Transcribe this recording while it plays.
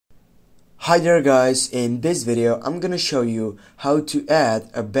Hi there guys, in this video I'm gonna show you how to add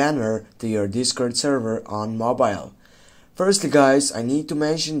a banner to your Discord server on mobile. Firstly guys, I need to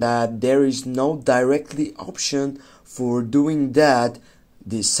mention that there is no directly option for doing that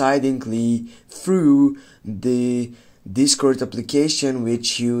decidingly through the Discord application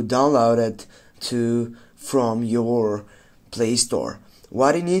which you downloaded from your Play Store.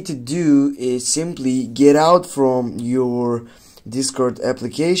 What you need to do is simply get out from your Discord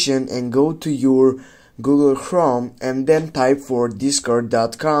application and go to your Google Chrome and then type for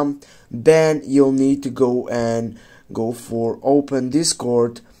discord.com. Then you'll need to go for open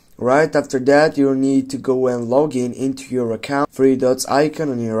Discord. Right after that you'll need to go and log into your account, three dots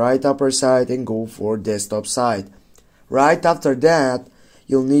icon on your right upper side, and go for desktop side. Right after that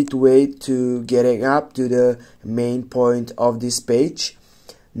you'll need to wait to getting up to the main point of this page.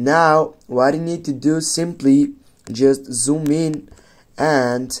 Now what you need to do, simply just zoom in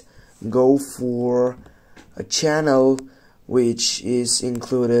and go for a channel which is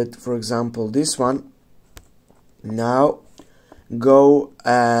included, for example this one. Now go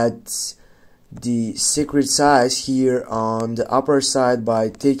at the secret size here on the upper side by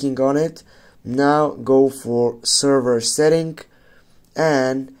clicking on it. Now go for server setting,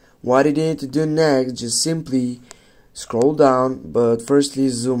 and what you need to do next, just simply scroll down, but firstly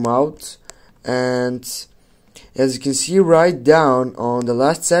zoom out, and as you can see right down on the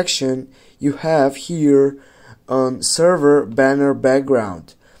last section you have here on server banner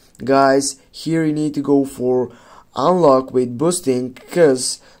background. Guys, here you need to go for unlock with boosting,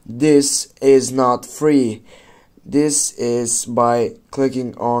 because this is not free. This is by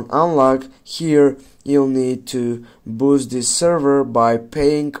clicking on unlock. Here you'll need to boost this server by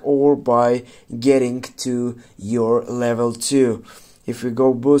paying or by getting to your level 2. If we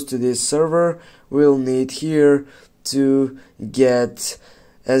go boost to this server, we'll need here to get,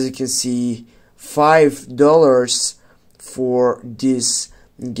 as you can see, $5 for this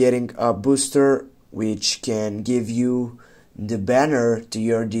getting a booster which can give you the banner to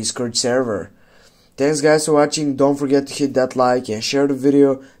your Discord server. Thanks guys for watching. Don't forget to hit that like and share the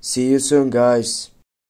video. See you soon guys.